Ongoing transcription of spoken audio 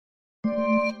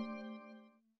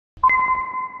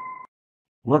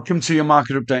Welcome to your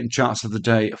market update and charts of the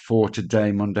day for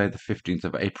today, Monday, the 15th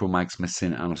of April. Mike's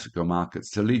missing analyst at GO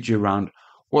Markets to lead you around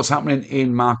what's happening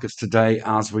in markets today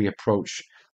as we approach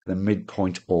the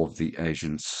midpoint of the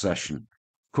Asian session.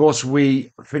 Of course,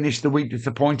 we finished the week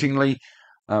disappointingly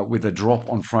with a drop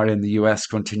on Friday in the US,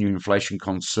 continuing inflation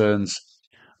concerns,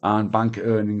 and bank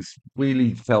earnings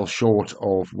really fell short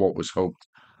of what was hoped.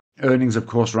 Earnings, of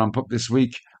course, ramp up this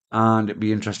week, and it'd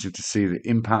be interesting to see the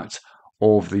impact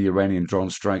of the Iranian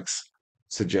drone strikes,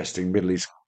 suggesting Middle East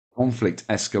conflict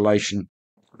escalation.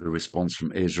 The response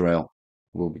from Israel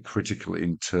will be critical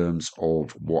in terms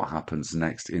of what happens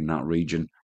next in that region.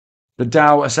 The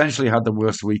Dow essentially had the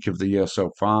worst week of the year so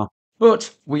far,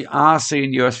 but we are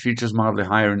seeing US futures mildly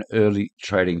higher in early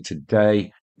trading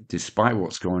today. Despite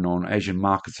what's going on, Asian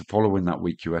markets are following that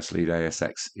weak US lead.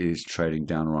 ASX is trading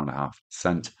down around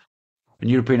 0.5%. And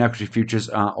European equity futures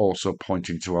are also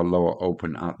pointing to a lower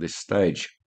open at this stage.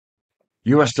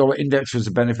 US dollar index was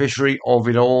a beneficiary of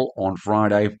it all on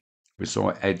Friday. We saw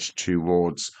it edge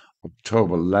towards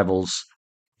October levels.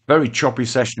 Very choppy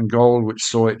session in gold, which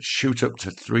saw it shoot up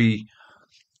to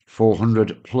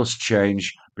 3,400 plus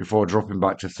change before dropping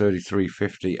back to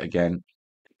 33.50 again.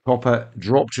 Copper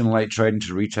dropped in late trading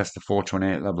to retest the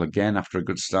 428 level again after a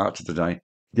good start to the day.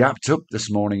 Gapped up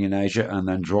this morning in Asia and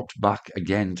then dropped back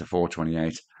again to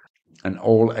 428, and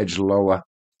all edged lower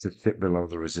to sit below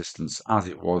the resistance as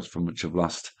it was for much of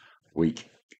last week,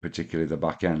 particularly the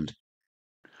back end.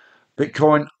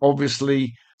 Bitcoin,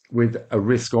 obviously, with a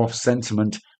risk-off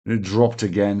sentiment, it dropped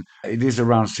again. It is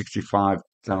around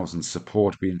 65,000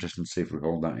 support. Be interesting to see if we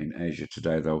hold that in Asia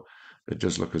today, though. It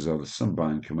does look as though there's some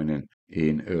buying coming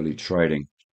in early trading.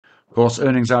 Of course,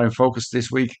 earnings are in focus this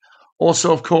week.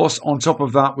 Also, of course, on top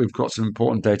of that, we've got some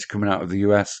important data coming out of the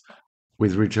US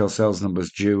with retail sales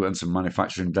numbers due and some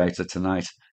manufacturing data tonight.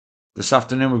 This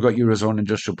afternoon, we've got Eurozone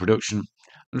industrial production,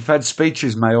 and Fed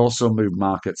speeches may also move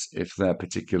markets if they're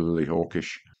particularly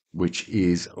hawkish, which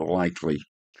is likely.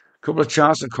 A couple of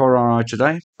charts at Core RI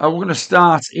today. We're going to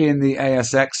start in the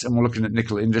ASX, and we're looking at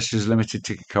Nickel Industries Limited,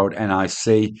 ticker code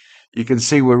NIC. You can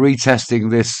see we're retesting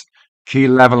this key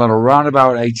level at around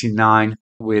about 89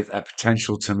 with a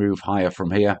potential to move higher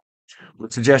from here. We're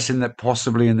suggesting that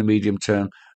possibly in the medium term,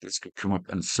 this could come up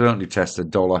and certainly test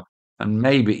 $1 and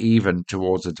maybe even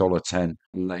towards $1.10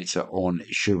 later on,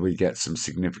 should we get some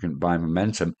significant buy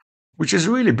momentum, which has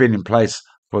really been in place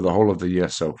for the whole of the year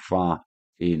so far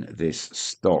in this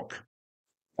stock.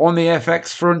 On the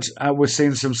FX front, we're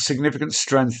seeing some significant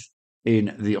strength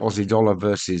in the Aussie dollar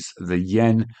versus the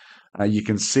yen. You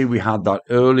can see we had that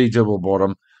early double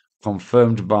bottom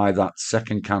confirmed by that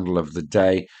second candle of the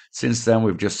day. Since then,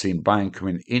 we've just seen buying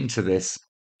coming into this,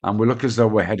 and we look as though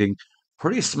we're heading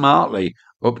pretty smartly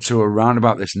up to around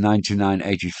about this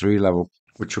 99.83 level,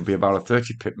 which will be about a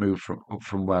 30 pip move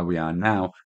from where we are now.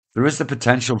 There is the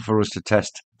potential for us to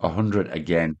test 100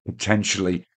 again,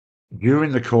 potentially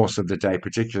during the course of the day,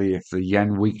 particularly if the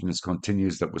yen weakness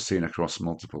continues that we're seeing across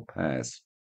multiple pairs.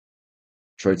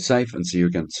 Trade safe and see you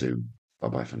again soon. Bye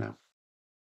bye for now.